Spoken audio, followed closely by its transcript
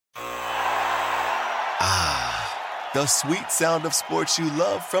The sweet sound of sports you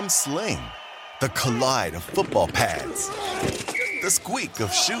love from Sling. The collide of football pads. The squeak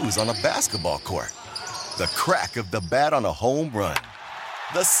of shoes on a basketball court. The crack of the bat on a home run.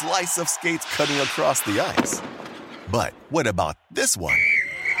 The slice of skates cutting across the ice. But what about this one?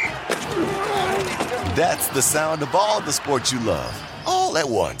 That's the sound of all the sports you love, all at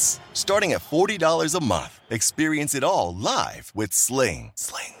once. Starting at $40 a month. Experience it all live with Sling.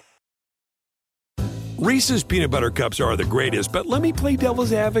 Reese's peanut butter cups are the greatest, but let me play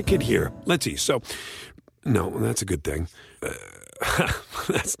devil's advocate here. Let's see. So, no, that's a good thing.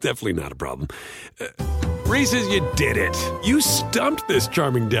 That's definitely not a problem. Reese's, you did it. You stumped this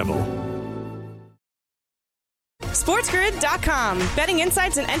charming devil. SportsGrid.com. Betting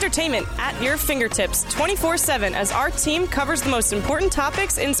insights and entertainment at your fingertips 24/7 as our team covers the most important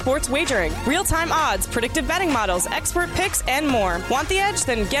topics in sports wagering. Real-time odds, predictive betting models, expert picks, and more. Want the edge?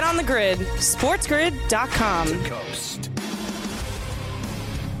 Then get on the grid. SportsGrid.com. Coast.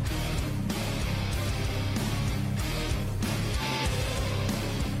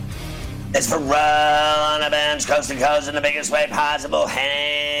 It's Ferrall on the bench, coast to coast in the biggest way possible,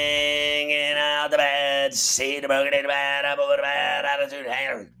 hanging out the bed. See the broken in the bad, apple with a bad attitude,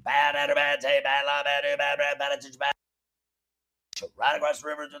 hanger, bad at a bad, say bad law, bad do, bad breath, bad attitude, bad. Right across the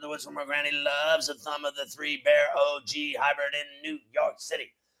river to the woods from where Granny loves the thumb of the Three Bear OG hybrid in New York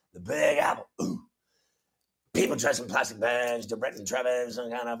City. The Big Apple. Ooh. People dressed in plastic bags, directing Travis,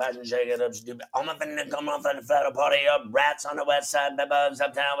 some kind of fashion shake it up, stupid. All my finna come off at the federal party up. Rats on the west side, bedbugs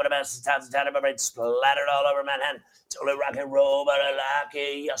uptown with the best times of town, everybody splattered all over Manhattan. Totally rock and roll, but I like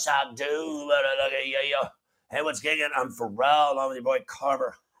it. Yes, I do, but I like it. Yeah. Hey, what's gigging? I'm Ferrall, along with your boy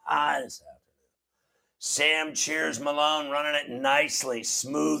Carver High this afternoon. Sam Cheers Malone running it nicely,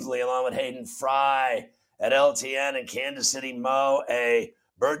 smoothly, along with Hayden Fry at LTN and Kansas City Mo. A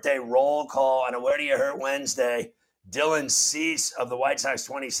birthday roll call on a Where Do You Hurt Wednesday. Dylan Cease of the White Sox,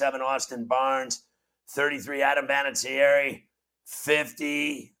 27, Austin Barnes, 33, Adam Bannizieri,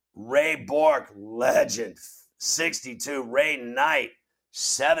 50, Ray Bork, legend, 62, Ray Knight,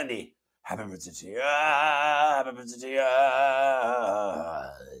 70. Happy birthday to you. Happy birthday to you.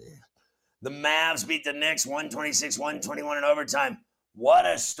 The Mavs beat the Knicks 126-121 in overtime. What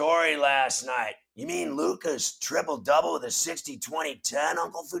a story last night. You mean Luka's triple-double with a 60-20-10,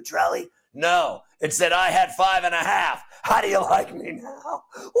 Uncle Futrelli? No, it said I had 5.5. How do you like me now?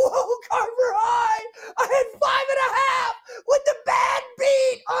 Whoa, Carver High! I had 5.5 with the bad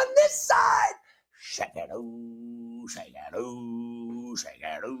beat on this side. Shake it, ooh, shake it, ooh, shake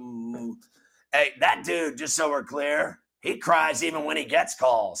it, ooh. Hey, that dude, just so we're clear, he cries even when he gets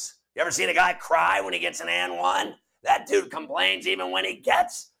calls. You ever seen a guy cry when he gets an and one? That dude complains even when he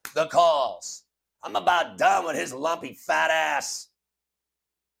gets the calls. I'm about done with his lumpy fat ass.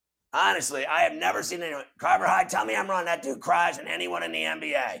 Honestly, I have never seen anyone. Carver High, tell me I'm wrong. That dude cries than anyone in the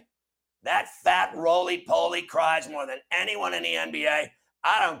NBA. That fat roly-poly cries more than anyone in the NBA.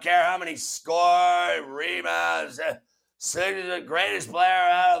 I don't care how many scores, rebounds, the greatest player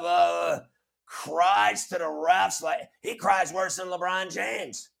out of the cries to the refs. Like he cries worse than LeBron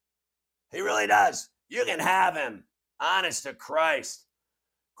James. He really does. You can have him. Honest to Christ.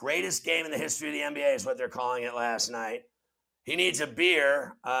 Greatest game in the history of the NBA is what they're calling it last night. He needs a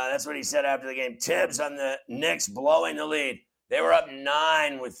beer. That's what he said after the game. Tibbs on the Knicks blowing the lead. They were up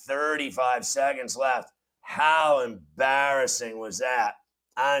 9 with 35 seconds left. How embarrassing was that?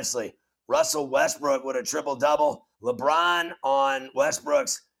 Honestly, Russell Westbrook with a triple-double. LeBron on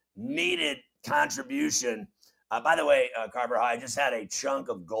Westbrook's needed contribution. By the way, Carver High, I just had a chunk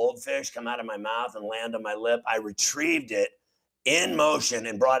of goldfish come out of my mouth and land on my lip. I retrieved it in motion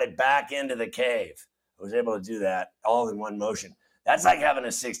and brought it back into the cave. I was able to do that all in one motion. That's like having a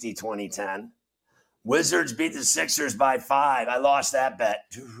 60-20-10. Wizards beat the Sixers by 5. I lost that bet.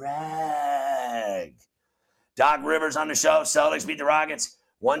 Drag. Doc Rivers on the show. Celtics beat the Rockets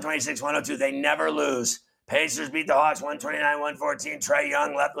 126-102. They never lose. Pacers beat the Hawks 129-114. Trae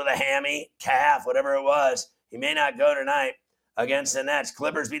Young left with a hammy, calf, whatever it was. He may not go tonight against the Nets.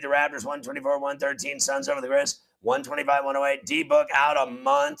 Clippers beat the Raptors 124-113. Suns over the Grizz 125-108. D-Book out a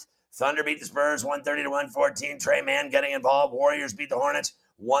month. Thunder beat the Spurs 130-114. Trey Mann getting involved. Warriors beat the Hornets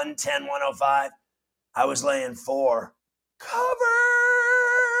 110-105. I was laying 4. Cover!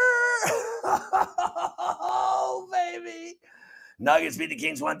 Oh, baby. Nuggets beat the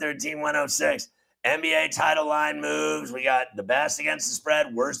Kings 113-106. NBA title line moves. We got the best against the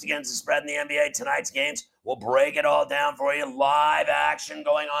spread, worst against the spread in the NBA. Tonight's games, we'll break it all down for you. Live action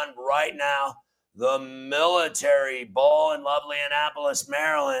going on right now. The Military Bowl in lovely Annapolis,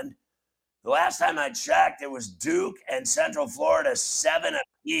 Maryland. The last time I checked, it was Duke and Central Florida 7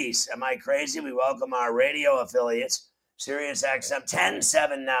 East. Am I crazy? We welcome our radio affiliates. Sirius XM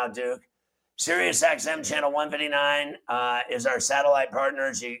 10-7 now, Duke. Sirius XM channel 159 is our satellite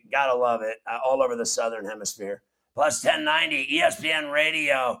partners. You gotta love it. All over the Southern Hemisphere. Plus 1090 ESPN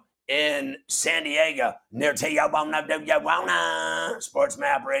Radio in San Diego, near Tijuana. Sports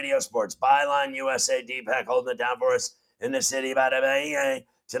Map Radio, Sports Byline, USA, Deepak holding it down for us in the city.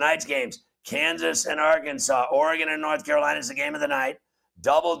 Tonight's games, Kansas and Arkansas, Oregon and North Carolina is the game of the night.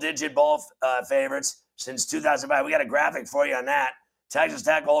 Double-digit both favorites since 2005. We got a graphic for you on that. Texas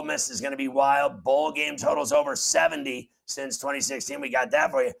Tech, Ole Miss is going to be wild. Bowl game totals over 70 since 2016. We got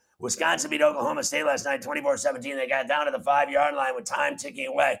that for you. Wisconsin beat Oklahoma State last night, 24-17. They got down to the 5-yard line with time ticking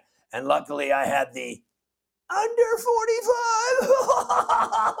away. And luckily, I had the under 45.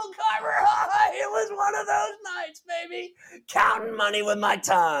 Carver High. It was one of those nights, baby. Counting money with my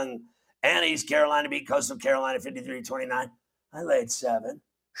tongue. And East Carolina beat Coastal Carolina 53-29. I laid 7.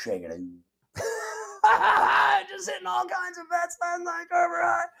 Shake it. Just hitting all kinds of bets last night, Carver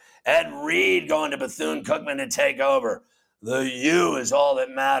High. Ed Reed going to Bethune-Cookman to take over. The U is all that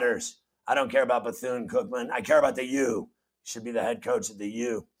matters. I don't care about Bethune-Cookman. I care about the U. Should be the head coach of the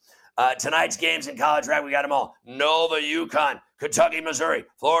U. Tonight's games in college track, we got them all. Nova, UConn, Kentucky, Missouri,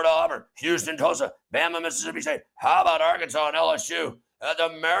 Florida, Auburn, Houston, Tulsa, Bama, Mississippi State. How about Arkansas and LSU at the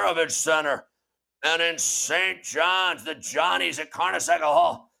Maravich Center? And in St. John's, the Johnnies at Carnesecca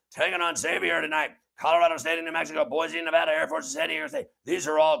Hall taking on Xavier tonight. Colorado State and New Mexico, Boise, Nevada, Air Force is heading here today. These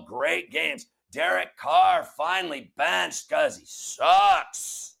are all great games. Derek Carr finally benched because he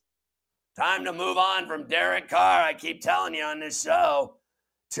sucks. Time to move on from Derek Carr. I keep telling you on this show.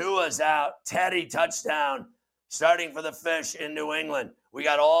 Tua's out. Teddy touchdown. Starting for the Fish in New England. We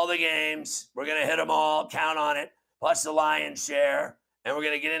got all the games. We're going to hit them all. Count on it. Plus the lion's share. And we're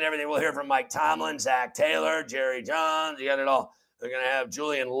going to get into everything. We'll hear from Mike Tomlin, Zach Taylor, Jerry Jones. You got it all. They're going to have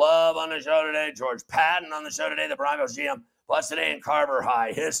Julian Love on the show today. George Patton on the show today. The Broncos GM. Plus today in Carver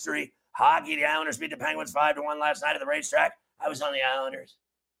High history. Hockey, the Islanders beat the Penguins 5-1 last night at the racetrack. I was on the Islanders.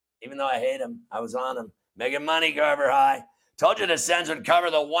 Even though I hate them, I was on them. Making money, Carver High. Told you the Sens would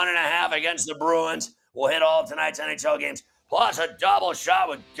cover the 1.5 against the Bruins. We'll hit all of tonight's NHL games. Plus a double shot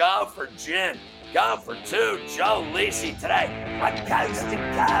with Go for Jim. Go for 2. Joe Lisi today. What coast to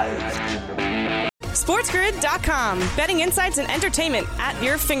coast? SportsGrid.com. Betting insights and entertainment at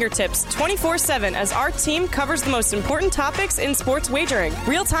your fingertips 24/7 as our team covers the most important topics in sports wagering.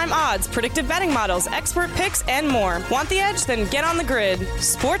 Real-time odds, predictive betting models, expert picks, and more. Want the edge? Then get on the grid.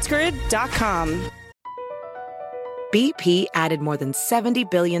 SportsGrid.com. BP added more than $70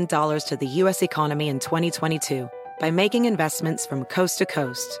 billion to the U.S. economy in 2022 by making investments from coast to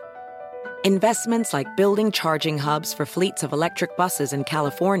coast. Investments like building charging hubs for fleets of electric buses in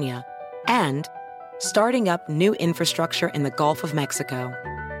California and starting up new infrastructure in the Gulf of Mexico.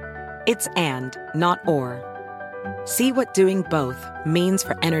 It's and, not or. See what doing both means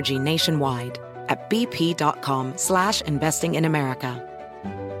for energy nationwide at bp.com/investing in America.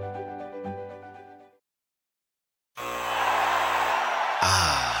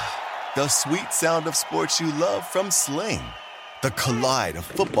 The sweet sound of sports you love from Sling. The collide of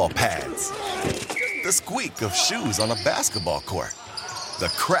football pads. The squeak of shoes on a basketball court. The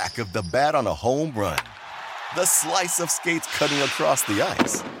crack of the bat on a home run. The slice of skates cutting across the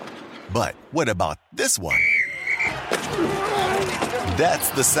ice. But what about this one? That's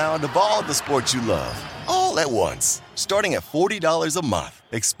the sound of all the sports you love, all at once. Starting at $40 a month.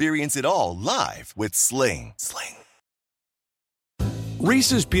 Experience it all live with Sling.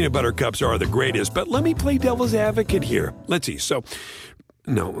 Reese's Peanut Butter Cups are the greatest, but let me play devil's advocate here. Let's see. So,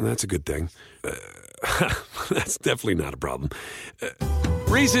 no, that's a good thing. That's definitely not a problem.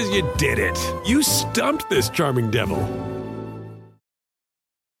 Reese's, you did it. You stumped this charming devil.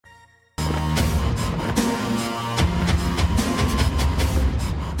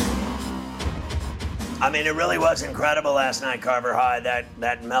 I mean, it really was incredible last night, Carver High,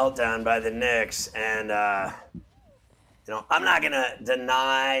 that meltdown by the Knicks. And, I'm not going to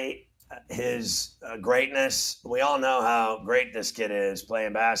deny his greatness. We all know how great this kid is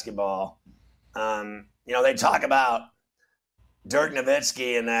playing basketball. They talk about Dirk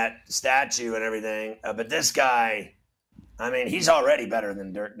Nowitzki and that statue and everything. But this guy, I mean, he's already better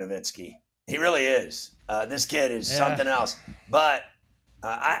than Dirk Nowitzki. He really is. This kid is something else. But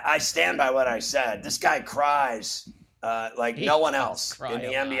I stand by what I said. This guy cries like no one else in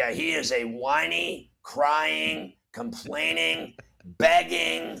the NBA. He is a whiny, crying, complaining,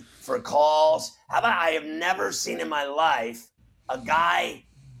 begging for calls. How about I have never seen in my life a guy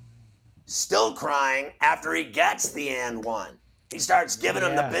still crying after he gets the and one. He starts giving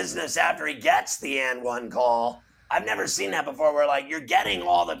him the business after he gets the and one call. I've never seen that before where, like, you're getting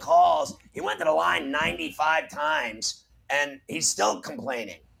all the calls. He went to the line 95 times, and he's still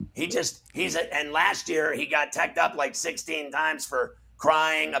complaining. And last year he got teched up like 16 times for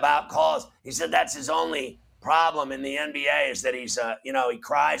crying about calls. He said that's his only problem in the NBA is that he's, he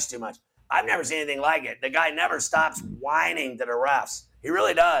cries too much. I've never seen anything like it. The guy never stops whining to the refs. He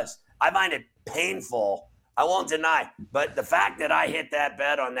really does. I find it painful. I won't deny. But the fact that I hit that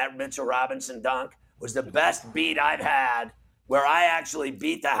bet on that Mitchell Robinson dunk was the best beat I've had where I actually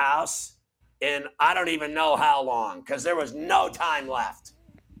beat the house in I don't even know how long because there was no time left.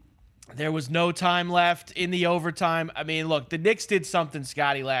 There was no time left in the overtime. I mean, look, the Knicks did something,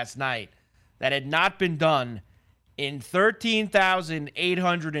 Scotty, last night that had not been done in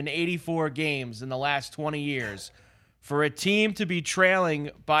 13,884 games in the last 20 years. For a team to be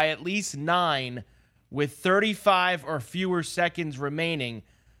trailing by at least 9 with 35 or fewer seconds remaining,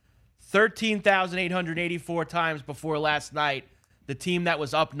 13,884 times before last night, the team that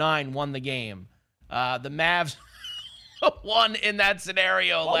was up 9 won the game. The Mavs won in that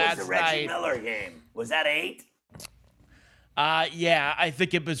scenario last night. What was the Reggie Miller game? Was that 8? Yeah, I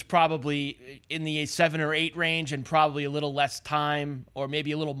think it was probably in the 7 or 8 range and probably a little less time or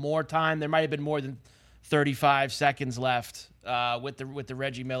maybe a little more time. There might have been more than 35 seconds left with the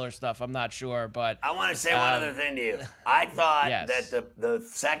Reggie Miller stuff. I'm not sure, but I want to say one other thing to you. I thought yes. that the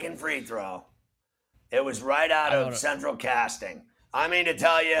second free throw, it was right out of central casting. I mean to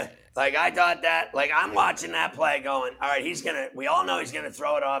tell you, like I thought that, like I'm watching that play going, all right, we all know he's going to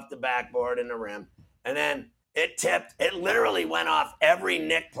throw it off the backboard in the rim. And then it tipped, it literally went off every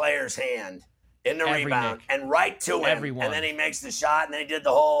Knick player's hand in the rebound and right to him. Everyone. And then he makes the shot and then he did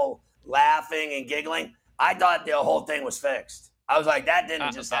the whole laughing and giggling. I thought the whole thing was fixed. I was like, that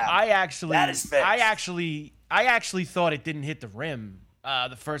didn't just happen. That is fixed. I actually thought it didn't hit the rim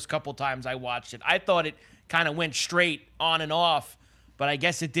the first couple times I watched it. I thought it kind of went straight on and off, but I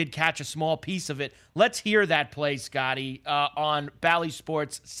guess it did catch a small piece of it. Let's hear that play, Scotty, on Bally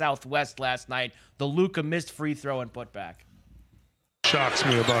Sports Southwest last night. The Luka missed free throw and putback. Shocks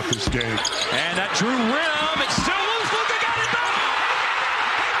me about this game. And that Drew rim, it's still loose. Luka got it back.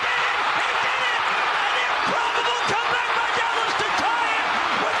 He did it. An improbable comeback by Dallas to tie it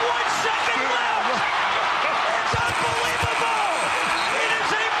with 1 second left. It's unbelievable. It is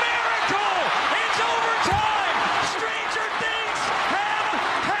a miracle. It's overtime. Stranger things have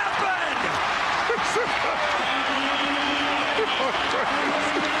happened.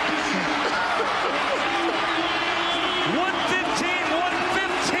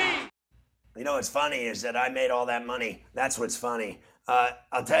 115. You know what's funny is that I made all that money. That's what's funny.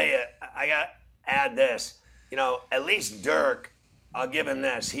 I'll tell you, I got to add this. You know, at least Dirk, I'll give him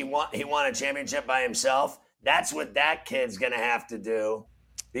this. He won a championship by himself. That's what that kid's going to have to do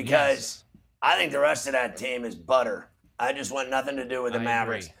because I think the rest of that team is butter. I just want nothing to do with the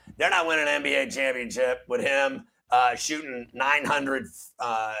Mavericks. Agree. They're not winning an NBA championship with him shooting 900,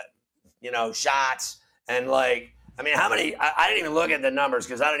 shots and like. I mean, how many? I didn't even look at the numbers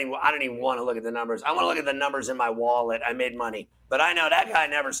because I don't even want to look at the numbers. I want to look at the numbers in my wallet. I made money, but I know that guy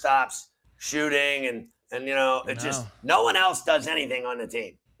never stops shooting, and just no one else does anything on the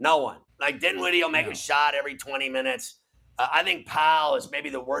team. No one. Like Dinwiddie will make a shot every 20 minutes. I think Powell is maybe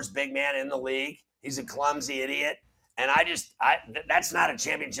the worst big man in the league. He's a clumsy idiot, and that's not a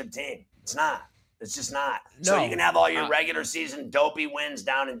championship team. It's not. It's just not. No. So you can have all your regular season dopey wins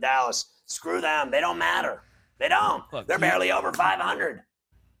down in Dallas. Screw them. They don't matter. They don't. Look, they're barely over 500.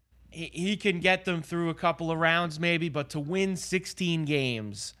 He can get them through a couple of rounds maybe, but to win 16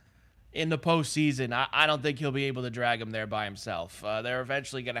 games in the postseason, I don't think he'll be able to drag them there by himself. They're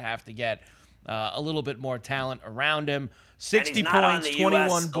eventually going to have to get a little bit more talent around him. 60 points, 21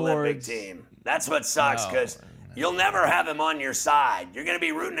 boards. Olympic team. That's what sucks because you'll never have him on your side. You're going to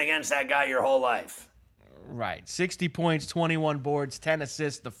be rooting against that guy your whole life. Right. 60 points, 21 boards, 10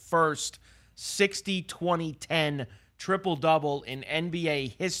 assists, the first 60-20-10 triple-double in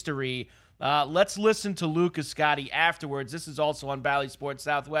NBA history. Let's listen to Luka, Scotty, afterwards. This is also on Bally Sports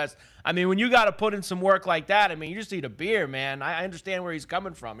Southwest. I mean, when you got to put in some work like that, I mean, you just need a beer, man. I understand where he's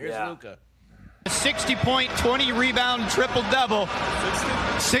coming from. Here's Luka. 60-point, 20-rebound, triple-double.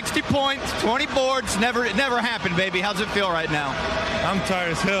 60 points, 20 boards. It never happened, baby. How's it feel right now? I'm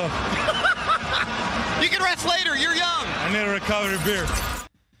tired as hell. You can rest later. You're young. I need a recovery beer.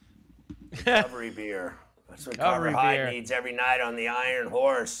 Recovery beer. That's what Carver Hyde needs every night on the Iron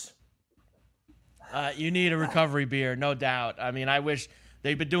Horse. You need a recovery beer, no doubt. I mean, I wish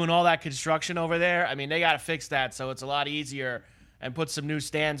they've been doing all that construction over there. I mean, they got to fix that so it's a lot easier and put some new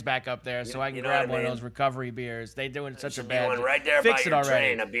stands back up there so I can grab one of those recovery beers. They're doing such a bad job. Right there fix by it your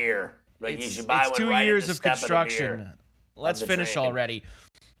already. train, a beer. Like you should buy it's one 2 right years at the of step construction. Of the beer. Let's the finish train. already.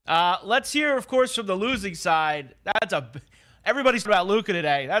 Let's hear, of course, from the losing side. Everybody's about Luka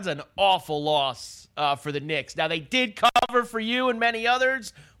today. That's an awful loss for the Knicks. Now, they did cover for you and many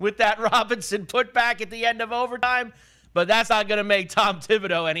others with that Robinson putback at the end of overtime, but that's not going to make Tom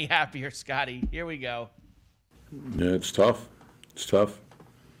Thibodeau any happier, Scotty. Here we go. Yeah, it's tough. It's tough.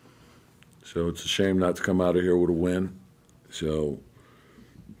 So it's a shame not to come out of here with a win. So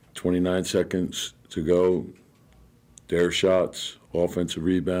 29 seconds to go. Their shots, offensive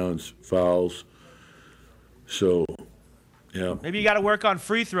rebounds, fouls. So, yeah. Maybe you got to work on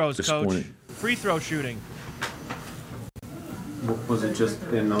free throws, Coach. Free throw shooting. Was it just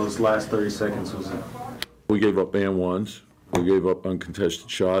in those last 30 seconds? Was it? We gave up and ones. We gave up uncontested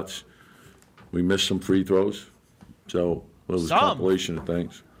shots. We missed some free throws. So it was a compilation of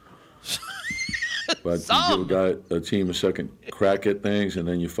things. But you give a team a second crack at things, and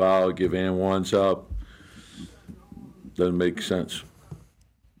then you foul, give and ones up. Doesn't make sense.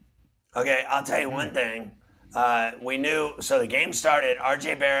 Okay, I'll tell you one thing. We knew, so the game started,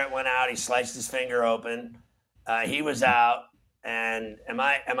 RJ Barrett went out, he sliced his finger open. He was out, and am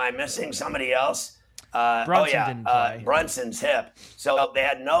I missing somebody else? Brunson didn't play. Brunson's hip. So they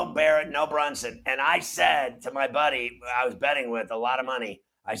had no Barrett, no Brunson. And I said to my buddy I was betting with a lot of money,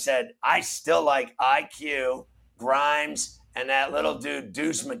 I said, I still like IQ, Grimes, and that little dude,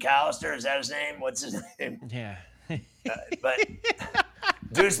 Deuce McAllister. Is that his name? What's his name? Yeah. But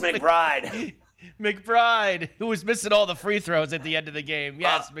Deuce McBride. McBride, who was missing all the free throws at the end of the game.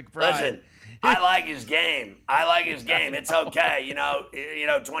 Yes, McBride. Listen, I like his game. It's okay. You know,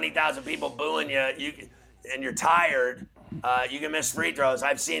 20,000 people booing you, and you're tired. You can miss free throws.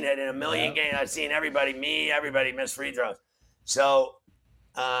 I've seen it in a million games. I've seen everybody miss free throws. So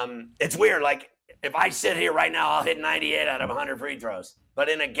it's weird. Like if I sit here right now, I'll hit 98 out of 100 free throws. But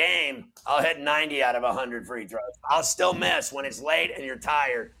in a game, I'll hit 90 out of 100 free throws. I'll still miss when it's late and you're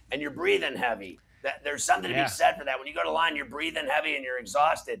tired and you're breathing heavy. There's something to be said for that. When you go to line, you're breathing heavy and you're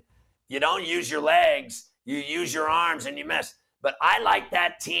exhausted. You don't use your legs, you use your arms and you miss. But I like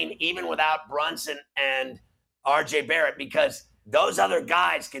that team even without Brunson and RJ Barrett because those other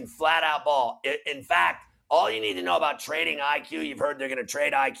guys can flat out ball. In fact, all you need to know about trading IQ, you've heard they're going to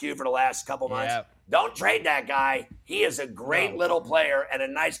trade IQ for the last couple months. Yeah. Don't trade that guy. He is a great little player and a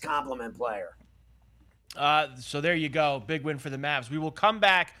nice compliment player. So there you go. Big win for the Mavs. We will come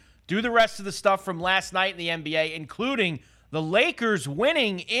back, do the rest of the stuff from last night in the NBA, including the Lakers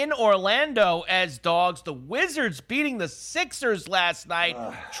winning in Orlando as dogs, the Wizards beating the Sixers last night.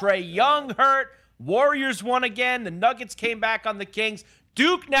 Trae Young hurt. Warriors won again. The Nuggets came back on the Kings.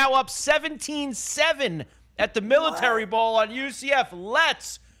 Duke now up 17-7 at the Military Bowl on UCF.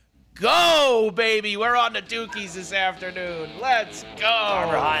 Let's go, baby. We're on the Dukies this afternoon. Let's go.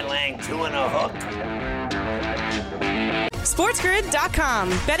 Barbara High laying 2 and a hook. SportsGrid.com.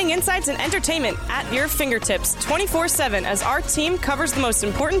 Betting insights and entertainment at your fingertips 24/7 as our team covers the most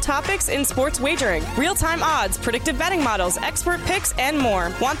important topics in sports wagering. Real-time odds, predictive betting models, expert picks, and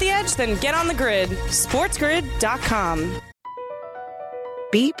more. Want the edge? Then get on the grid. SportsGrid.com.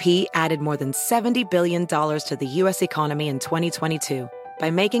 BP added more than $70 billion to the U.S. economy in 2022 by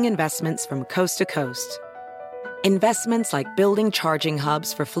making investments from coast to coast. Investments like building charging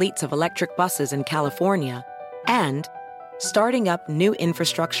hubs for fleets of electric buses in California and starting up new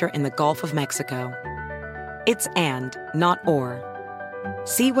infrastructure in the Gulf of Mexico. It's and, not or.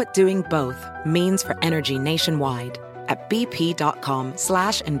 See what doing both means for energy nationwide at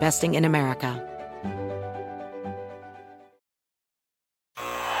bp.com/investing in America.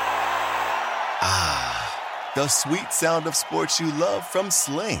 The sweet sound of sports you love from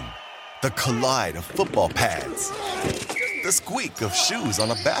Sling. The collide of football pads. The squeak of shoes on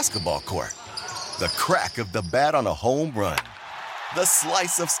a basketball court. The crack of the bat on a home run. The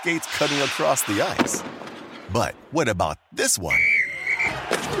slice of skates cutting across the ice. But what about this one?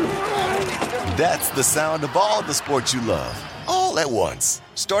 That's the sound of all the sports you love, all at once.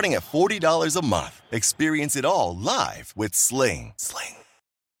 Starting at $40 a month. Experience it all live with Sling.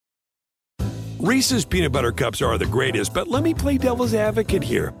 Reese's peanut butter cups are the greatest, but let me play devil's advocate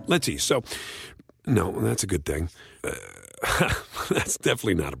here. Let's see. So, no, that's a good thing. That's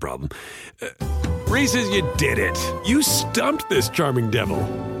definitely not a problem. Reese's, you did it. You stumped this charming devil.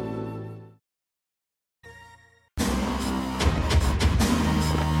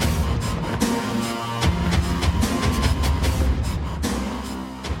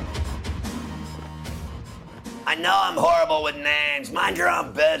 I know I'm horrible with names. Mind your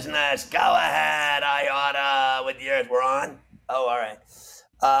own business. Go ahead. I oughta with yours. We're on? Oh, all right.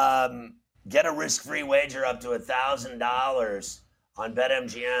 Get a risk-free wager up to $1,000 on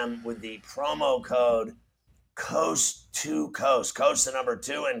BetMGM with the promo code Coast2Coast. Coast the number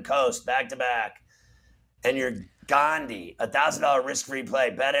 2 and Coast back-to-back. And you're Gandhi, $1,000 risk-free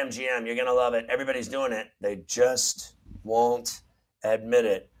play. BetMGM, you're going to love it. Everybody's doing it. They just won't admit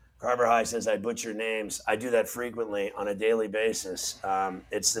it. Carver High says, I butcher names. I do that frequently on a daily basis.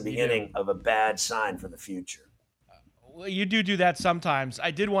 It's the beginning of a bad sign for the future. Well, you do that sometimes.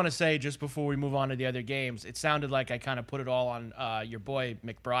 I did want to say, just before we move on to the other games, it sounded like I kind of put it all on your boy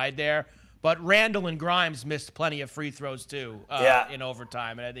McBride there. But Randall and Grimes missed plenty of free throws, too, in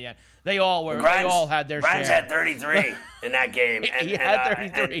overtime. And at the end, they all had their Grimes share. had 33 in that game. He had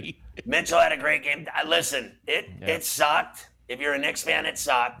 33. Mitchell had a great game. Listen, it sucked. If you're a Knicks fan, it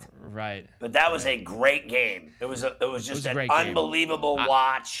sucked. Right. But that was a great game. It was just an unbelievable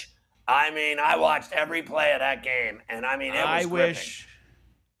watch. I mean, I watched every play of that game, and I mean, it was gripping.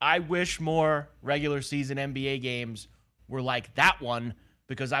 I wish more regular season NBA games were like that one,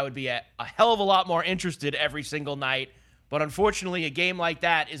 because I would be a hell of a lot more interested every single night. But unfortunately, a game like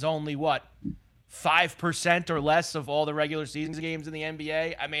that is only 5% or less of all the regular season games in the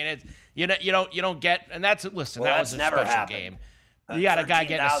NBA. I mean, it's you don't get, and that was a special game. You got a guy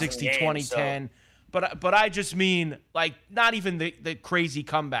getting a 60, 20, 10. But I just mean, like, not even the crazy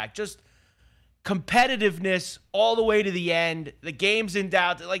comeback, just competitiveness all the way to the end. The game's in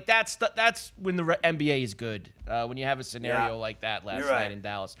doubt. Like, that's when the NBA is good. When you have a scenario like that last night in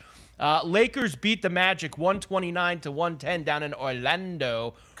Dallas. Lakers beat the Magic 129-110 down in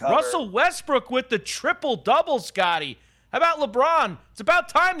Orlando. Russell Westbrook with the triple-double, Scotty. How about LeBron? It's about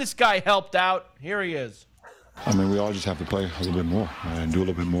time this guy helped out. Here he is. I mean, we all just have to play a little bit more and do a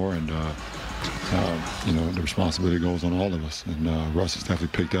little bit more, and the responsibility goes on all of us. And Russ has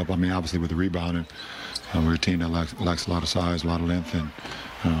definitely picked up. I mean, obviously with the rebounding, we're a team that lacks a lot of size, a lot of length, and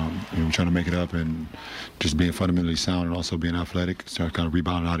we're trying to make it up, and just being fundamentally sound and also being athletic, start kind of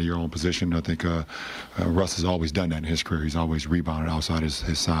rebounding out of your own position. I think Russ has always done that in his career. He's always rebounded outside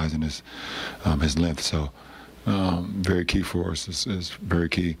his size and his length. So very key for us. Is very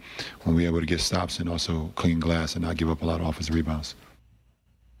key when we're able to get stops and also clean glass and not give up a lot of offensive rebounds.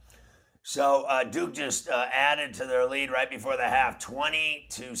 So Duke just added to their lead right before the half,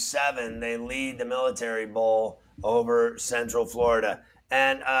 20-7. They lead the Military Bowl over Central Florida.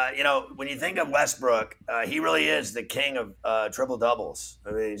 And, when you think of Westbrook, he really is the king of triple-doubles.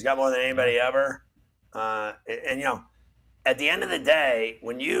 I mean, he's got more than anybody ever. At the end of the day,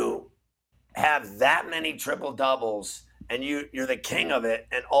 when you have that many triple-doubles and you're the king of it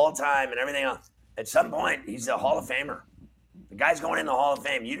and all-time and everything else, at some point, he's a Hall of Famer. The guy's going in the Hall of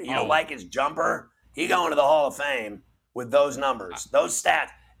Fame. You don't like his jumper? He going to the Hall of Fame with those numbers, those stats.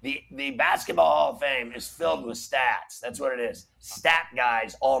 The Basketball Hall of Fame is filled with stats. That's what it is. Stat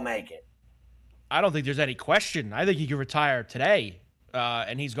guys all make it. I don't think there's any question. I think he could retire today,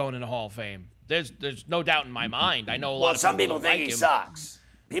 and he's going in the Hall of Fame. There's no doubt in my mind. I know a lot of some people think he sucks.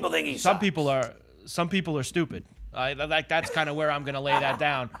 People think he sucks. Some people are stupid. That's kind of where I'm going to lay that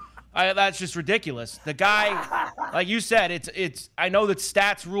down. That's just ridiculous. The guy, like you said, it's. I know that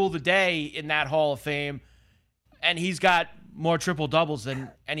stats rule the day in that Hall of Fame, and he's got more triple doubles than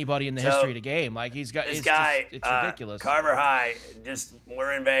anybody in the history of the game. Like he's got. It's ridiculous. Carver High.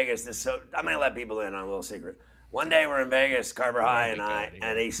 We're in Vegas. I'm gonna let people in on a little secret. One day we're in Vegas, Carver High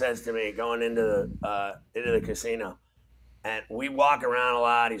and he says to me, going into the casino, and we walk around a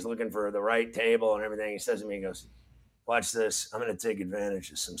lot. He's looking for the right table and everything. He says to me, he goes, watch this. I'm going to take advantage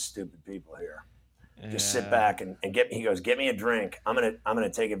of some stupid people here. Just sit back and get me a drink. I'm going to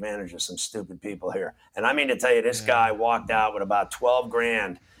take advantage of some stupid people here. And I mean to tell you, this guy walked out with about 12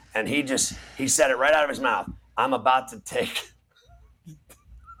 grand, and he said it right out of his mouth. I'm about to take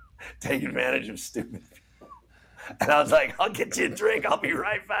advantage of stupid people. And I was like, I'll get you a drink. I'll be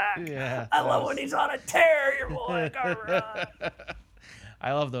right back. Yeah, I love when he's on a tear, your boy, Carver.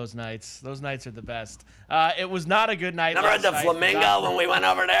 I love those nights. Those nights are the best. It was not a good night. Remember at the Flamingo when we went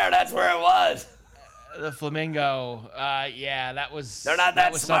over there? That's where it was. The Flamingo. That was. They're not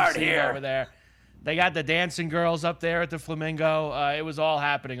that smart here over there. They got the dancing girls up there at the Flamingo. It was all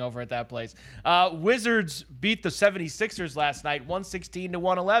happening over at that place. Wizards beat the 76ers last night,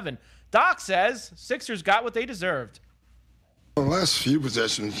 116-111. Doc says Sixers got what they deserved. The last few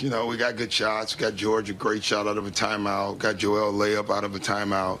possessions, we got good shots. Got George a great shot out of a timeout. Got Joel a layup out of a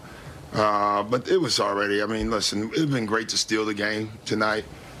timeout. But it was already, listen, it's been great to steal the game tonight.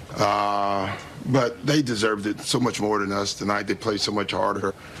 But they deserved it so much more than us tonight. They played so much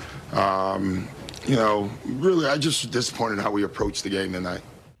harder. Really, I just was disappointed in how we approached the game tonight.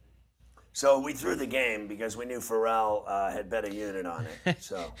 So we threw the game because we knew Pharrell had bet a unit on it.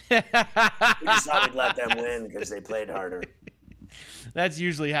 So we just thought we'd let them win because they played harder. That's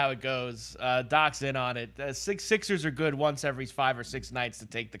usually how it goes. Doc's in on it. Sixers are good once every 5 or 6 nights to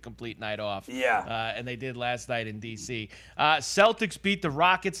take the complete night off. Yeah. And they did last night in D.C. Celtics beat the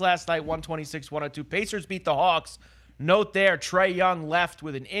Rockets last night, 126-102. Pacers beat the Hawks. Note there, Trae Young left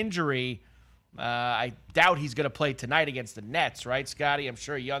with an injury. I doubt he's going to play tonight against the Nets, right, Scotty? I'm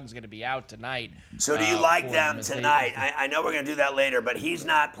sure Young's going to be out tonight. So do you like them tonight? I know we're going to do that later, but he's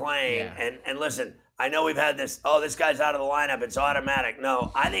not playing. Yeah. And listen, I know we've had this, this guy's out of the lineup, it's automatic.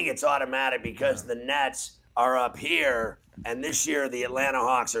 No, I think it's automatic because the Nets are up here, and this year the Atlanta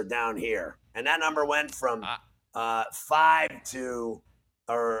Hawks are down here. And that number went from 5 to,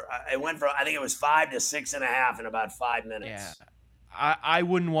 it went from, I think it was 5 to 6.5 in about 5 minutes. Yeah. I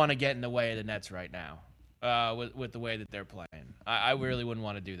wouldn't want to get in the way of the Nets right now with the way that they're playing. I really wouldn't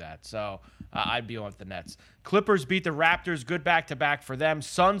want to do that. So I'd be on with the Nets. Clippers beat the Raptors. Good back-to-back for them.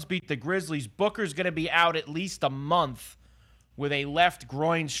 Suns beat the Grizzlies. Booker's going to be out at least a month with a left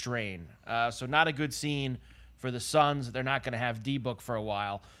groin strain. So not a good scene for the Suns. They're not going to have D-Book for a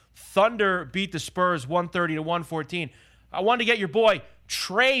while. Thunder beat the Spurs 130-114. I wanted to get your boy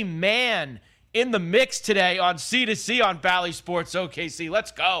Tre Mann in the mix today on C2C on Bally Sports OKC.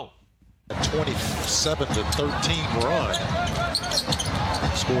 Let's go. A 27-13 run.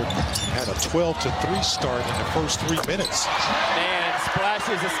 Had a 12-3 start in the first 3 minutes. Man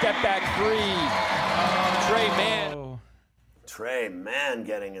splashes a step back three. Tre Mann. Tre Mann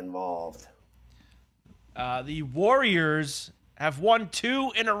getting involved. The Warriors have won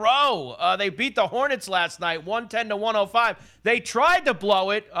 2 in a row. They beat the Hornets last night, 110-105. They tried to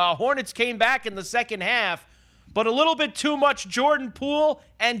blow it. Hornets came back in the second half, but a little bit too much Jordan Poole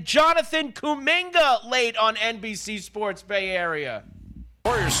and Jonathan Kuminga late on NBC Sports Bay Area.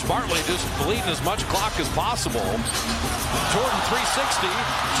 Warriors smartly just bleeding as much clock as possible. Jordan 360.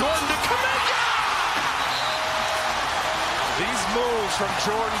 Jordan to Kuminga! These moves from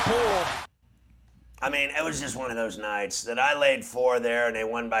Jordan Poole. I mean, it was just one of those nights that I laid 4 there and they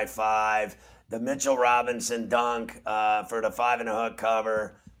won by 5. The Mitchell Robinson dunk for the 5 and a hook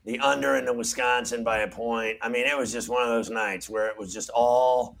cover. The under in the Wisconsin by a point. I mean, it was just one of those nights where it was just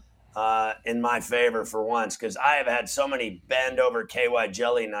all in my favor for once because I have had so many bend over KY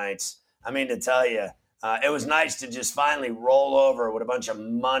jelly nights. I mean, to tell you, it was nice to just finally roll over with a bunch of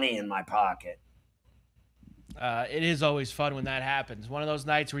money in my pocket. It is always fun when that happens. One of those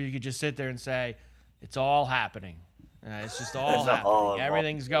nights where you could just sit there and say, it's all happening. It's just all happening.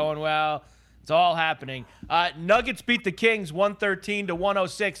 Everything's going well. It's all happening. Nuggets beat the Kings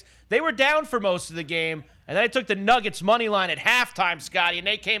 113-106. They were down for most of the game, and then I took the Nuggets money line at halftime, Scotty, and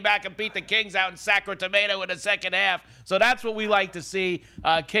they came back and beat the Kings out in Sacramento in the second half. So that's what we like to see.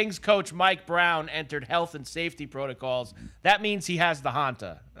 Kings coach Mike Brown entered health and safety protocols. That means he has the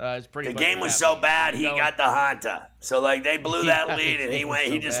Hanta. The game was so bad he got the Hanta. So they blew that lead, and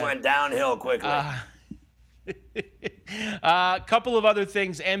he just went downhill quickly. A couple of other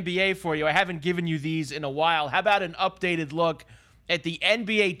things NBA for you. I haven't given you these in a while. How about an updated look at the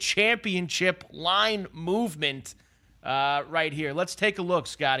NBA championship line movement right here? Let's take a look,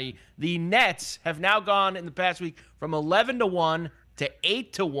 Scotty. The Nets have now gone in the past week from 11-1 to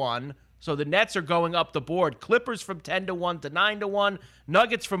 8-1. So the Nets are going up the board. Clippers from 10-1 to 9-1.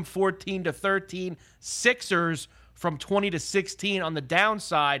 Nuggets from 14 to 13. Sixers from 20 to 16 on the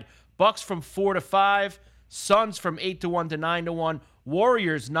downside. Bucks from 4 to 5. Suns from 8-1 to 9-1.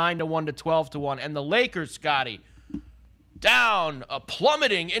 Warriors 9-1 to 12-1. And the Lakers, Scotty, down,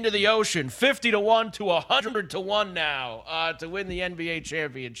 plummeting into the ocean, 50-1 to 100-1 now to win the NBA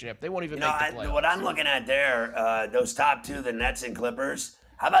championship. They won't even make the playoffs. What I'm looking at there, those top two, the Nets and Clippers,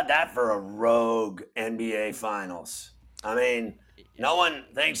 how about that for a rogue NBA Finals? I mean, no one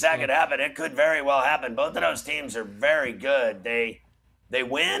thinks that could happen. It could very well happen. Both of those teams are very good. They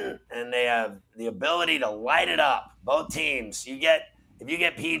win, and they have the ability to light it up. Both teams. If you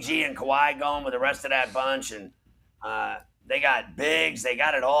get PG and Kawhi going with the rest of that bunch, and they got bigs, they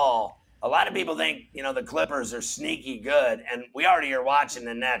got it all. A lot of people think, the Clippers are sneaky good, and we already are watching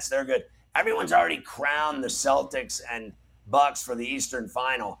the Nets. They're good. Everyone's already crowned the Celtics and Bucks for the Eastern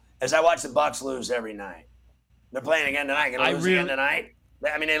Final, as I watch the Bucks lose every night. They're playing again tonight. Going to lose again tonight?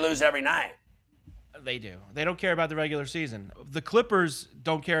 I mean, they lose every night. They do. They don't care about the regular season. The Clippers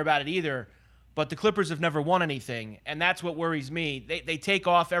don't care about it either, but the Clippers have never won anything, and that's what worries me. They take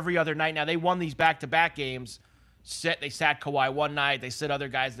off every other night. Now, they won these back-to-back games. They sat Kawhi one night. They sit other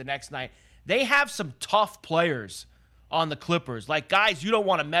guys the next night. They have some tough players on the Clippers, like guys you don't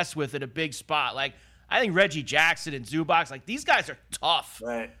want to mess with at a big spot. Like, I think Reggie Jackson and Zubac, these guys are tough.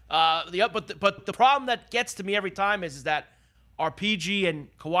 Right. But the problem that gets to me every time is that are PG and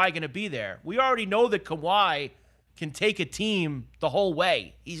Kawhi going to be there? We already know that Kawhi can take a team the whole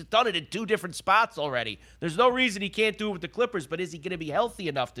way. He's done it in 2 different spots already. There's no reason he can't do it with the Clippers, but is he going to be healthy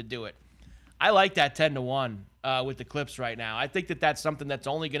enough to do it? I like that 10-1 with the Clips right now. I think that that's something that's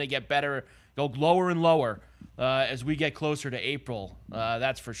only going to get better, go lower and lower as we get closer to April.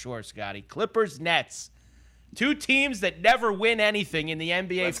 That's for sure, Scotty. Clippers, Nets. 2 teams that never win anything in the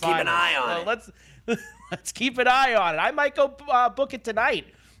NBA Let's Finals. keep an eye on it. Let's keep an eye on it. I might go book it tonight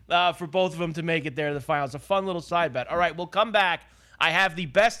for both of them to make it there to the finals. A fun little side bet. All right, we'll come back. I have the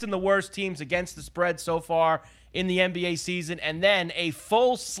best and the worst teams against the spread so far in the NBA season, and then a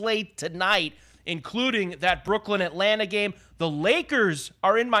full slate tonight, including that Brooklyn-Atlanta game. The Lakers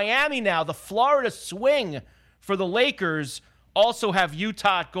are in Miami now. The Florida swing for the Lakers. Also have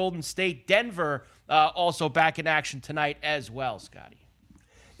Utah, Golden State, Denver also back in action tonight as well, Scotty.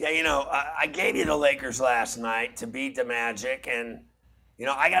 Yeah, I gave you the Lakers last night to beat the Magic, and,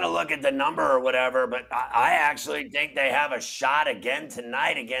 I got to look at the number or whatever, but I actually think they have a shot again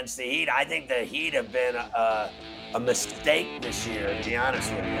tonight against the Heat. I think the Heat have been a mistake this year, to be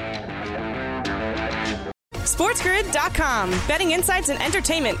honest with you. SportsGrid.com. Betting insights and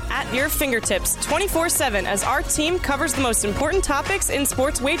entertainment at your fingertips 24/7 as our team covers the most important topics in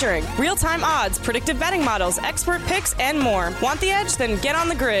sports wagering. Real-time odds, predictive betting models, expert picks, and more. Want the edge? Then get on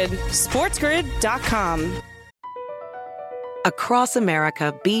the grid. SportsGrid.com. Across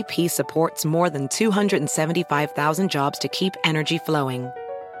America, BP supports more than 275,000 jobs to keep energy flowing.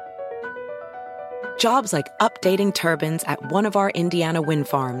 Jobs like updating turbines at one of our Indiana wind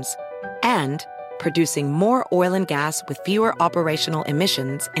farms and producing more oil and gas with fewer operational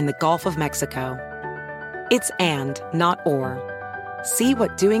emissions in the Gulf of Mexico. It's and, not or. See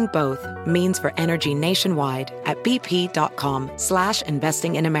what doing both means for energy nationwide at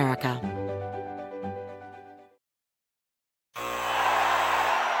bp.com/investing in America.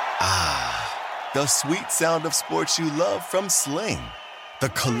 The sweet sound of sports you love from Sling. The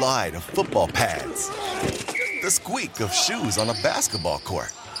collide of football pads. The squeak of shoes on a basketball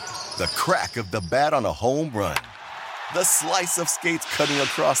court. The crack of the bat on a home run. The slice of skates cutting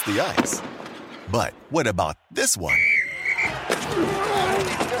across the ice. But what about this one?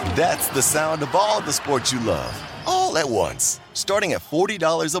 That's the sound of all the sports you love, all at once. Starting at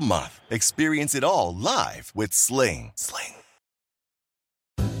 $40 a month. Experience it all live with Sling.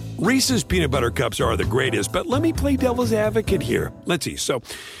 Reese's Peanut Butter Cups are the greatest, but let me play devil's advocate here. Let's see. So,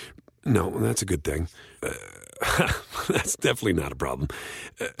 no, that's a good thing. That's definitely not a problem.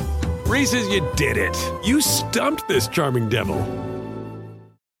 Reese's, you did it. You stumped this charming devil.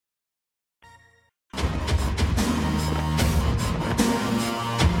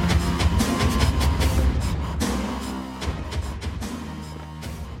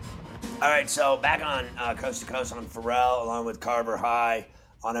 All right, so back on Coast to Coast on Pharrell, along with Carver High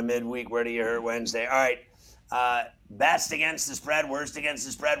on a midweek Where Do You Hurt Wednesday. All right, best against the spread, worst against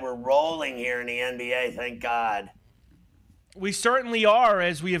the spread. We're rolling here in the NBA, thank God. We certainly are,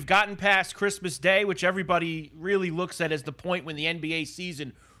 as we have gotten past Christmas Day, which everybody really looks at as the point when the NBA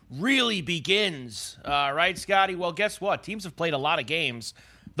season really begins. Right, Scotty? Well, guess what? Teams have played a lot of games.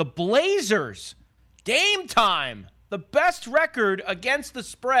 The Blazers, Dame time, the best record against the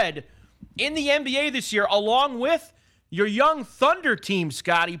spread in the NBA this year, along with your young Thunder team,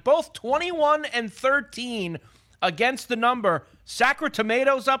 Scotty, both 21-13 against the number.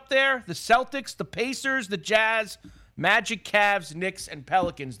 Sacramento's up there, the Celtics, the Pacers, the Jazz, Magic, Cavs, Knicks, and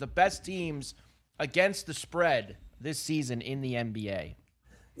Pelicans, the best teams against the spread this season in the NBA.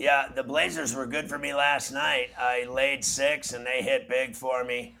 Yeah, the Blazers were good for me last night. I laid 6, and they hit big for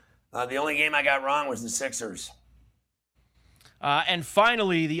me. The only game I got wrong was the Sixers. And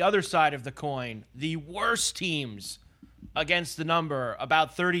finally, the other side of the coin, the worst teams against the number,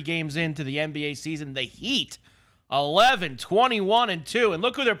 about 30 games into the NBA season, the Heat, 11-21-2. And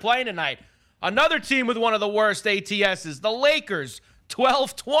look who they're playing tonight. Another team with one of the worst ATSs, the Lakers,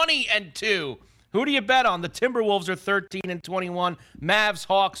 12-20-2. Who do you bet on? The Timberwolves are 13-21. Mavs,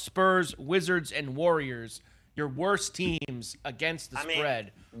 Hawks, Spurs, Wizards, and Warriors. Your worst teams against the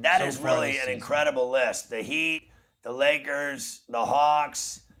spread. That is really an incredible list. The Heat, the Lakers, the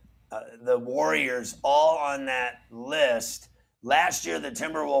Hawks, the Warriors, all on that list. Last year, the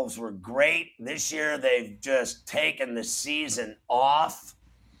Timberwolves were great. This year, they've just taken the season off.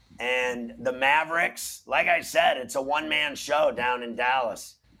 And the Mavericks, like I said, it's a one-man show down in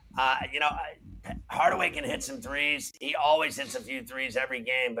Dallas. Hardaway can hit some threes. He always hits a few threes every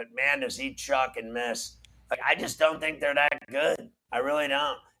game, but man, does he chuck and miss. I just don't think they're that good. I really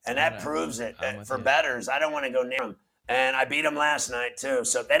don't. And that proves it. For bettors, I don't want to go near them. And I beat them last night, too.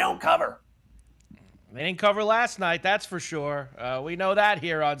 So they don't cover. They didn't cover last night, that's for sure. We know that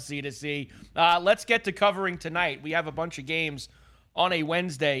here on C2C. Let's get to covering tonight. We have a bunch of games on a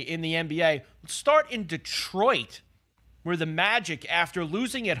Wednesday in the NBA. Let's start in Detroit, where the Magic, after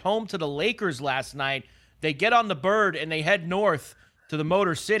losing at home to the Lakers last night, they get on the bird and they head north to the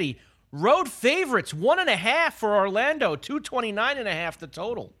Motor City. Road favorites, 1.5 for Orlando, 229.5 the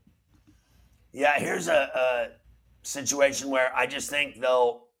total. Yeah, here's a situation where I just think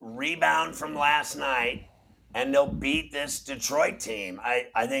they'll rebound from last night and they'll beat this Detroit team.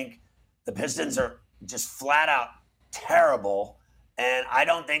 I think the Pistons are just flat out terrible, and I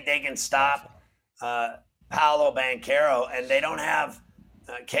don't think they can stop Paolo Banchero, and they don't have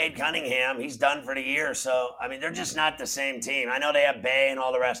Cade Cunningham. He's done for the year. So, I mean, they're just not the same team. I know they have Bay and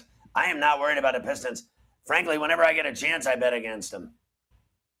all the rest. I am not worried about the Pistons. Frankly, whenever I get a chance, I bet against them.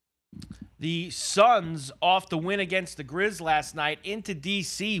 The Suns off the win against the Grizz last night into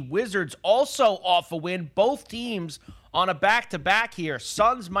D.C. Wizards also off a win. Both teams on a back-to-back here.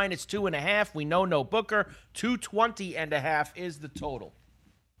 Suns -2.5. We know no Booker. 220.5 is the total.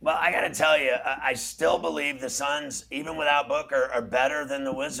 Well, I got to tell you, I still believe the Suns, even without Booker, are better than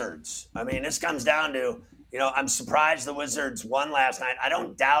the Wizards. I mean, this comes down to, I'm surprised the Wizards won last night. I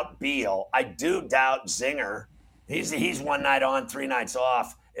don't doubt Beal. I do doubt Zinger. He's 1 night on, 3 nights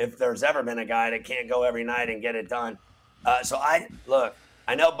off. If there's ever been a guy that can't go every night and get it done. I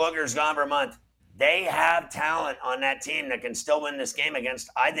know Booker's gone for a month. They have talent on that team that can still win this game against,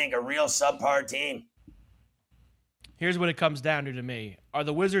 I think, a real subpar team. Here's what it comes down to me. Are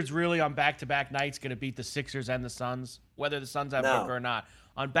the Wizards really on back-to-back nights going to beat the Sixers and the Suns, whether the Suns have Booker or not?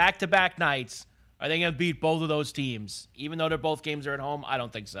 On back-to-back nights, are they going to beat both of those teams? Even though both games are at home, I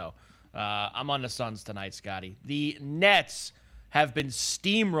don't think so. I'm on the Suns tonight, Scotty. The Nets have been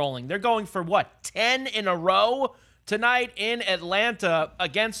steamrolling. They're going for, 10 in a row tonight in Atlanta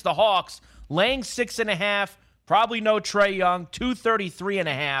against the Hawks, laying 6.5. Probably no Trae Young.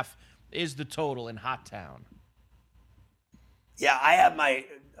 233.5 is the total in Hot Town. Yeah, I have my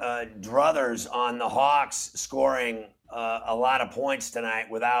druthers on the Hawks scoring a lot of points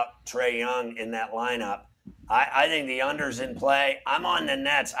tonight without Trae Young in that lineup. I think the under's in play. I'm on the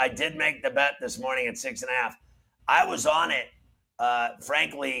Nets. I did make the bet this morning at 6.5. I was on it,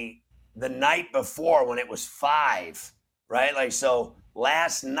 frankly, the night before when it was 5, right? So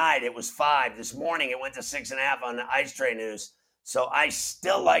last night it was 5. This morning it went to 6.5 on the Ice Tray News. So I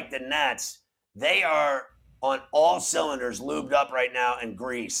still like the Nets. They are on all cylinders, lubed up right now and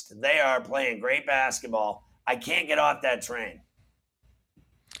greased. They are playing great basketball. I can't get off that train.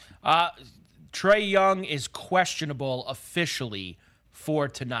 Trae Young is questionable officially for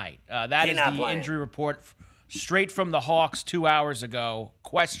tonight. That is the injury report straight from the Hawks 2 hours ago.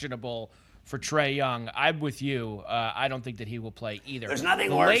 Questionable for Trae Young. I'm with you. I don't think that he will play either. There's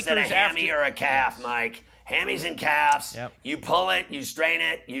nothing worse than a hammy or a calf, Mike. Hammies and calves. Yep. You pull it, you strain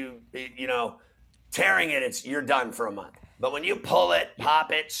it, tearing it, you're done for a month. But when you pull it,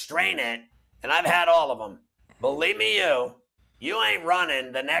 pop it, strain it, and I've had all of them, believe me, you ain't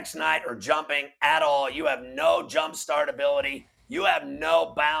running the next night or jumping at all. You have no jump start ability. You have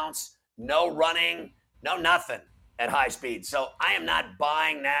no bounce, no running, no nothing at high speed. So I am not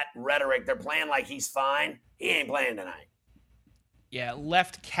buying that rhetoric. They're playing like he's fine. He ain't playing tonight. Yeah,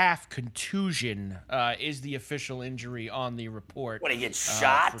 left calf contusion is the official injury on the report. What, he gets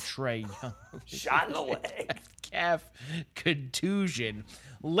shot? For Trae Young. Shot in the leg. Calf contusion.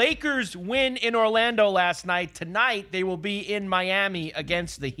 Lakers win in Orlando last night. Tonight, they will be in Miami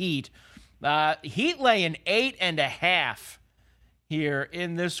against the Heat. Heat laying 8.5 here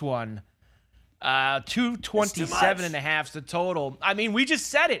in this one. 227.5 is the total. I mean, we just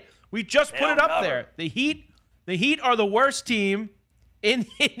said it. We just put it up there. The Heat are the worst team in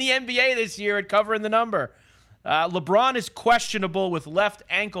the NBA this year at covering the number. LeBron is questionable with left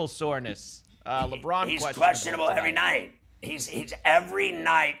ankle soreness. He's questionable every night. He's every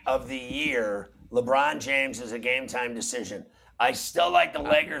night of the year. LeBron James is a game time decision. I still like the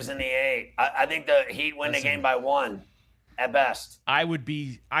Lakers in the 8. I think the Heat win the game by 1 at best. I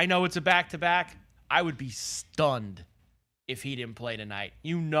know it's a back-to-back. I would be stunned if he didn't play tonight.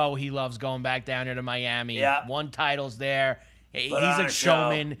 He loves going back down here to Miami. Yeah. 1 title's there. He's a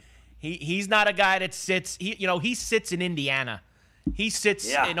showman. He's not a guy that sits. He sits in Indiana. He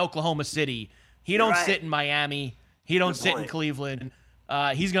sits in Oklahoma City. He don't sit in Miami. He don't sit in Cleveland.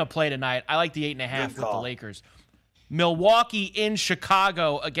 He's going to play tonight. I like the 8.5 with the Lakers. Milwaukee in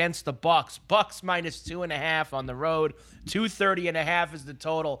Chicago against the Bucks. Bucks -2.5 on the road. 230.5 is the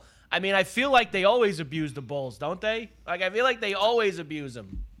total. I mean, I feel like they always abuse the Bulls, don't they? I feel like they always abuse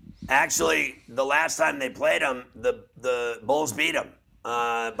them. Actually, the last time they played them, the Bulls beat them.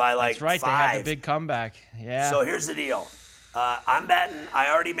 by like That's right. 5. They had the big comeback. Yeah. So here's the deal. I'm betting. I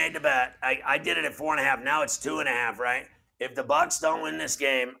already made the bet. I did it at 4.5. Now it's 2.5, right? If the Bucks don't win this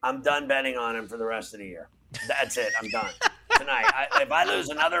game, I'm done betting on them for the rest of the year. That's it. I'm done. Tonight. If I lose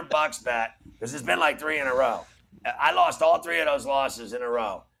another Bucks bet, because it's been like 3 in a row. I lost all 3 of those losses in a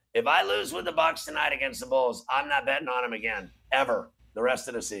row. If I lose with the Bucks tonight against the Bulls, I'm not betting on them again, ever, the rest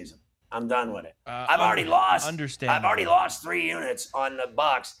of the season. I'm done with it. I've already lost. I've already lost 3 units on the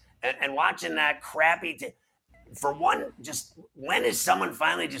Bucks, and watching that crappy for one, just when is someone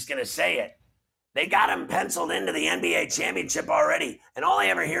finally just going to say it? They got him penciled into the NBA championship already, and all I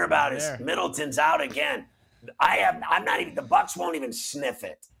ever hear about is Middleton's out again. I'm not even. The Bucks won't even sniff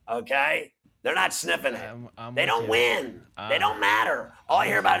it. Okay, they're not sniffing it. They don't win. They don't matter. All I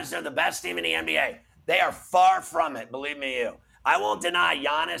hear about is they're the best team in the NBA. They are far from it. Believe me, you. I won't deny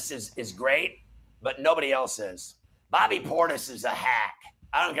Giannis is great, but nobody else is. Bobby Portis is a hack.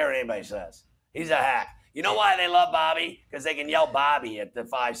 I don't care what anybody says. He's a hack. You know why they love Bobby? Because they can yell Bobby at the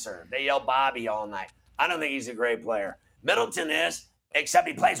 5-serve. They yell Bobby all night. I don't think he's a great player. Middleton is, except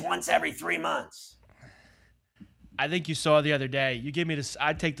he plays once every 3 months. I think you saw the other day. You give me this.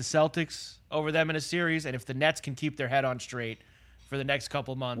 I'd take the Celtics over them in a series, and if the Nets can keep their head on straight for the next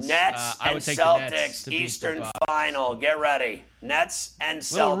couple months, Nets I would and take Celtics, the Nets to Eastern Final. Get ready. Nets and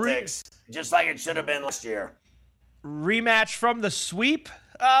Celtics, just like it should have been last year. Rematch from the sweep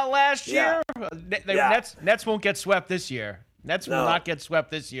last year. Nets won't get swept this year. Nets will not get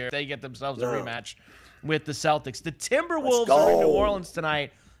swept this year. They get themselves a rematch with the Celtics. The Timberwolves are in New Orleans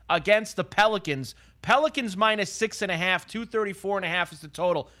tonight against the Pelicans. Pelicans minus 6.5, 234.5 is the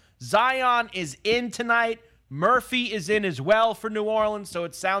total. Zion is in tonight. Murphy is in as well for New Orleans, so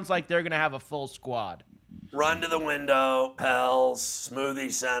it sounds like they're going to have a full squad. Run to the window, Pels,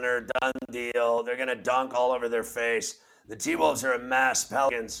 smoothie center, done deal. They're going to dunk all over their face. The T-Wolves are a mess.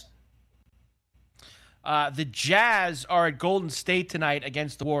 Pelicans. The Jazz are at Golden State tonight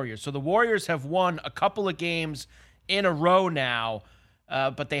against the Warriors. So the Warriors have won a couple of games in a row now,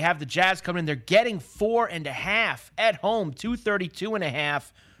 but they have the Jazz coming in. They're getting 4.5 at home.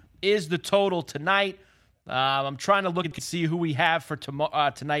 232.5 is the total tonight. I'm trying to look and see who we have for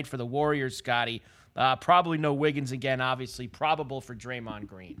tonight for the Warriors, Scotty. Probably no Wiggins again, obviously. Probable for Draymond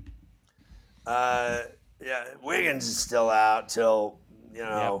Green. Yeah, Wiggins is still out till,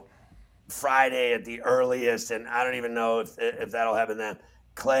 Friday at the earliest, and I don't even know if that'll happen then.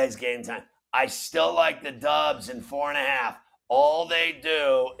 Clay's game time. I still like the Dubs in 4.5. All they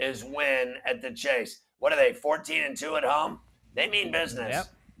do is win at the Chase. What are they, 14-2 at home? They mean business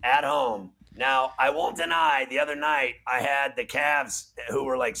at home. Now, I won't deny the other night I had the Cavs who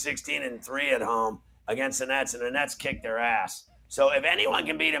were like 16-3 at home against the Nets, and the Nets kicked their ass. So if anyone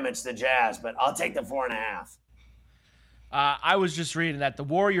can beat them, it's the Jazz, but I'll take the 4.5. I was just reading that the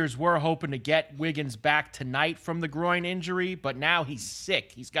Warriors were hoping to get Wiggins back tonight from the groin injury, but now he's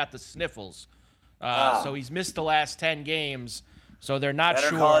sick. He's got the sniffles. So he's missed the last 10 games, so they're not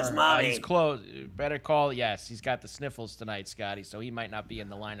sure. Better call his mommy. He's close. Better call, yes. He's got the sniffles tonight, Scotty, so he might not be in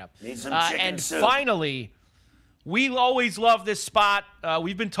the lineup. Need some chicken soup. Finally, we always love this spot.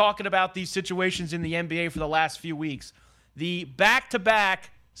 We've been talking about these situations in the NBA for the last few weeks. The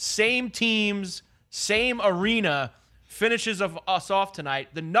back-to-back, same teams, same arena finishes of us off tonight.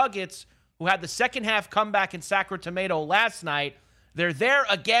 The Nuggets, who had the second-half comeback in Sacramento last night, they're there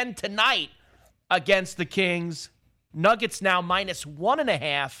again tonight against the Kings. Nuggets now minus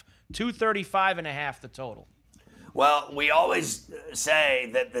 1.5, 235.5 the total. Well, we always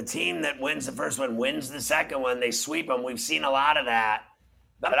say that the team that wins the first one wins the second one. They sweep them. We've seen a lot of that.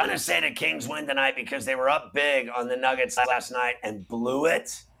 But I'm going to say the Kings win tonight because they were up big on the Nuggets last night and blew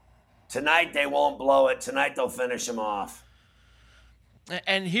it. Tonight, they won't blow it. Tonight, they'll finish them off.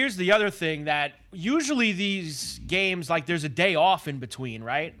 And here's the other thing, that usually these games, like, there's a day off in between,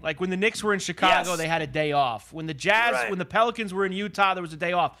 right? Like when the Knicks were in Chicago, they had a day off. When the Jazz, when the Pelicans were in Utah, there was a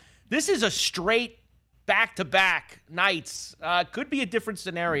day off. This is a straight back-to-back nights. Could be a different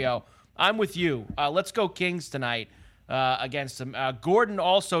scenario. I'm with you. Let's go Kings tonight against them. Gordon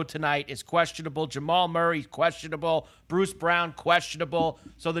also tonight is questionable. Jamal Murray questionable. Bruce Brown questionable.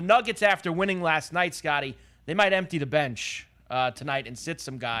 So the Nuggets, after winning last night, Scotty, they might empty the bench tonight and sit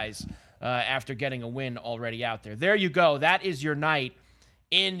some guys after getting a win already out there. There you go. That is your night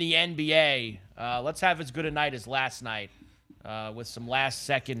in the NBA. Let's have as good a night as last night with some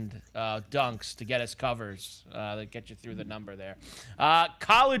last-second dunks to get us covers that get you through the number there.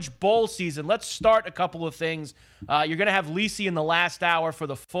 College bowl season. Let's start a couple of things. You're going to have Lisi in the last hour for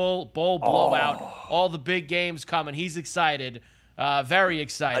the full bowl blowout. All the big games coming. He's excited. Very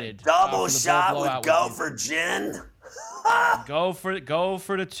excited. A double shot with Gopher Gin. Go for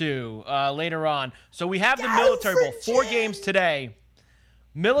the 2 later on. So we have the Military Bowl. 4 games today.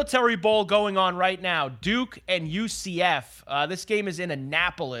 Military Bowl going on right now. Duke and UCF. This game is in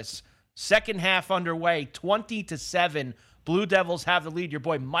Annapolis. Second half underway. 20-7. Blue Devils have the lead. Your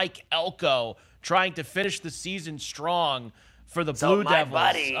boy Mike Elko trying to finish the season strong for the Blue Devils.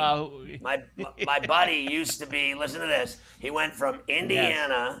 My buddy used to be, listen to this, he went from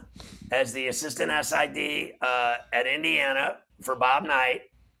Indiana as the assistant SID at Indiana for Bob Knight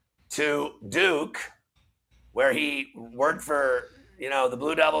to Duke, where he worked for, the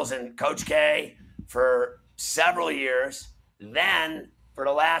Blue Devils and Coach K for several years. Then for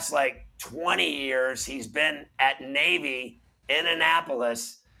the last 20 years, he's been at Navy in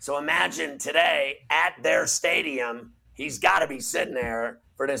Annapolis. So imagine today at their stadium, he's got to be sitting there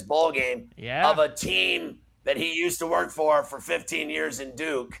for this bowl game of a team that he used to work for 15 years in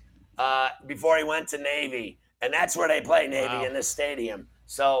Duke before he went to Navy. And that's where they play Navy, in this stadium.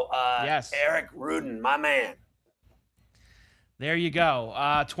 So Eric Rudin, my man. There you go.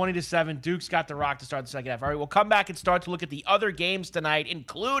 20-7. Duke's got the rock to start the second half. All right, we'll come back and start to look at the other games tonight,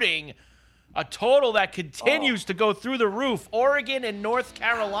 including a total that continues to go through the roof. Oregon and North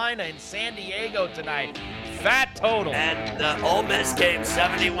Carolina in San Diego tonight. Fat total. And the Ole Miss game,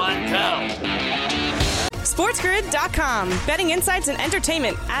 71-10. SportsGrid.com. Betting insights and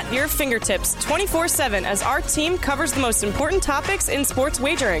entertainment at your fingertips 24/7 as our team covers the most important topics in sports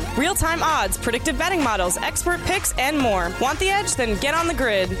wagering. Real-time odds, predictive betting models, expert picks, and more. Want the edge? Then get on the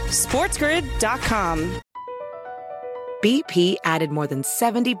grid. SportsGrid.com. BP added more than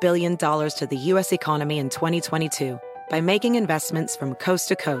 $70 billion to the U.S. economy in 2022 by making investments from coast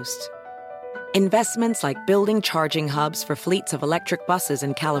to coast. Investments like building charging hubs for fleets of electric buses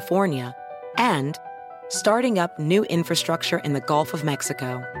in California and starting up new infrastructure in the Gulf of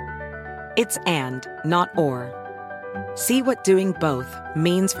Mexico. It's and, not or. See what doing both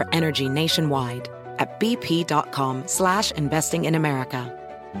means for energy nationwide at bp.com/investing in America.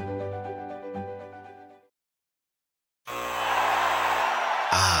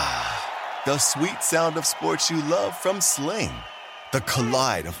 The sweet sound of sports you love from Sling. The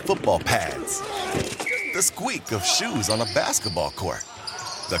collide of football pads. The squeak of shoes on a basketball court.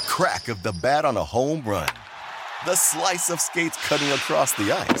 The crack of the bat on a home run. The slice of skates cutting across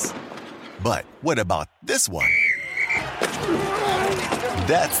the ice. But what about this one?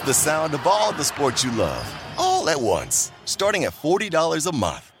 That's the sound of all the sports you love, all at once. Starting at $40 a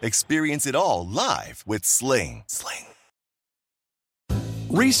month. Experience it all live with Sling.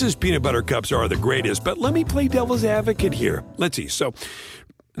 Reese's Peanut Butter Cups are the greatest, but let me play devil's advocate here. Let's see. So,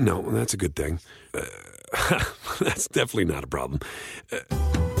 no, that's a good thing. That's definitely not a problem.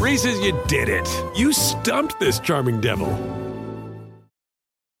 Reese's, you did it. You stumped this charming devil.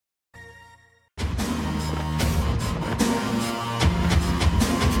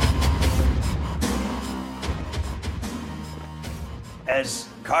 As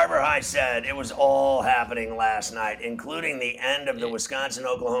Carver High said, it was all happening last night, including the end of the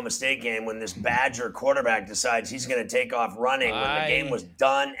Wisconsin-Oklahoma State game when this Badger quarterback decides he's going to take off running when the game was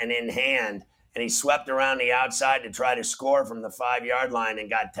done and in hand. And he swept around the outside to try to score from the 5-yard line and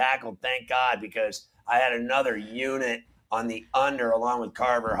got tackled, thank God, because I had another unit on the under along with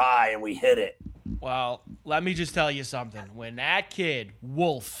Carver High, and we hit it. Well, let me just tell you something. When that kid,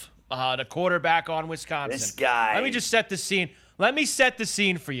 Wolf, the quarterback on Wisconsin. This guy. Let me just set the scene. Let me set the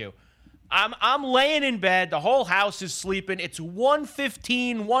scene for you. I'm laying in bed. The whole house is sleeping. It's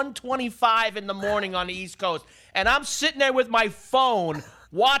 1:15, 1:25 in the morning on the East Coast. And I'm sitting there with my phone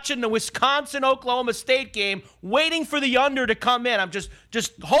watching the Wisconsin-Oklahoma State game, waiting for the under to come in. I'm just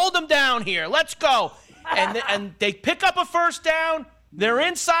hold them down here. Let's go. And they pick up a first down. They're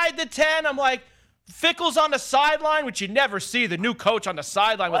inside the 10. I'm like, Fickle's on the sideline, which you never see, the new coach on the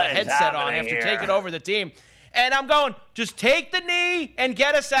sideline with a headset on after taking over the team. And I'm going, just take the knee and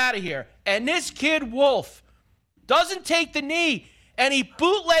get us out of here. And this kid, Wolf, doesn't take the knee. And he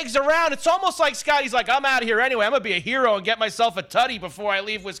bootlegs around. It's almost like Scotty's like, I'm out of here anyway. I'm going to be a hero and get myself a tutty before I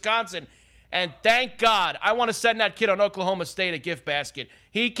leave Wisconsin. And thank God, I want to send that kid on Oklahoma State a gift basket.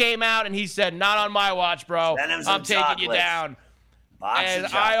 He came out and he said, not on my watch, bro. I'm taking you down. And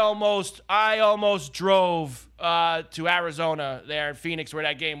I almost drove to Arizona there in Phoenix where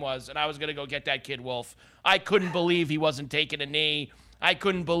that game was, and I was going to go get that kid, Wolf. I couldn't believe he wasn't taking a knee. I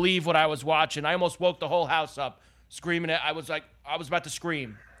couldn't believe what I was watching. I almost woke the whole house up screaming it. I was about to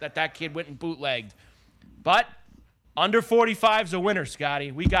scream that kid went and bootlegged. But under 45's a winner,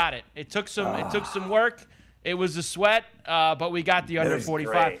 Scotty. We got it. It took some work. It was a sweat, but we got the under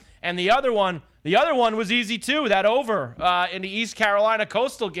 45. Great. And the other one was easy too. That over in the East Carolina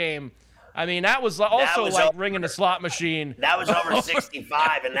Coastal game. I mean, that was also like ringing a slot machine. That was over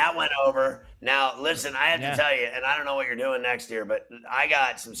 65, and that went over. Now, listen, I have to tell you, and I don't know what you're doing next year, but I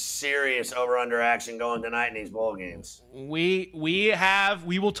got some serious over-under action going tonight in these bowl games. We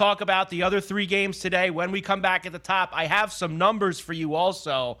will talk about the other 3 games today when we come back at the top. I have some numbers for you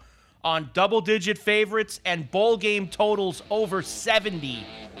also on double-digit favorites and bowl game totals over 70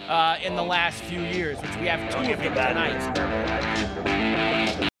 in the last few years, which we have 2 of them tonight.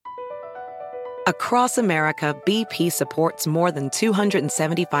 Across America, BP supports more than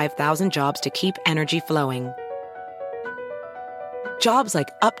 275,000 jobs to keep energy flowing. Jobs like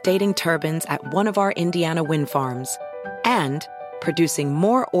updating turbines at one of our Indiana wind farms and producing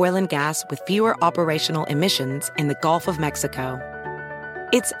more oil and gas with fewer operational emissions in the Gulf of Mexico.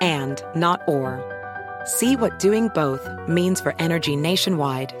 It's and, not or. See what doing both means for energy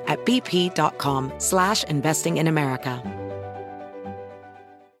nationwide at bp.com/investing in America.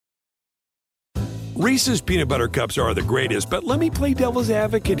 Reese's peanut butter cups are the greatest, but let me play devil's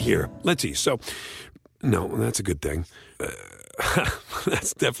advocate here. Let's see. So, no, that's a good thing.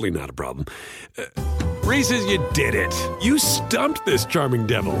 That's definitely not a problem. Reese's, you did it. You stumped this charming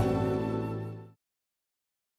devil.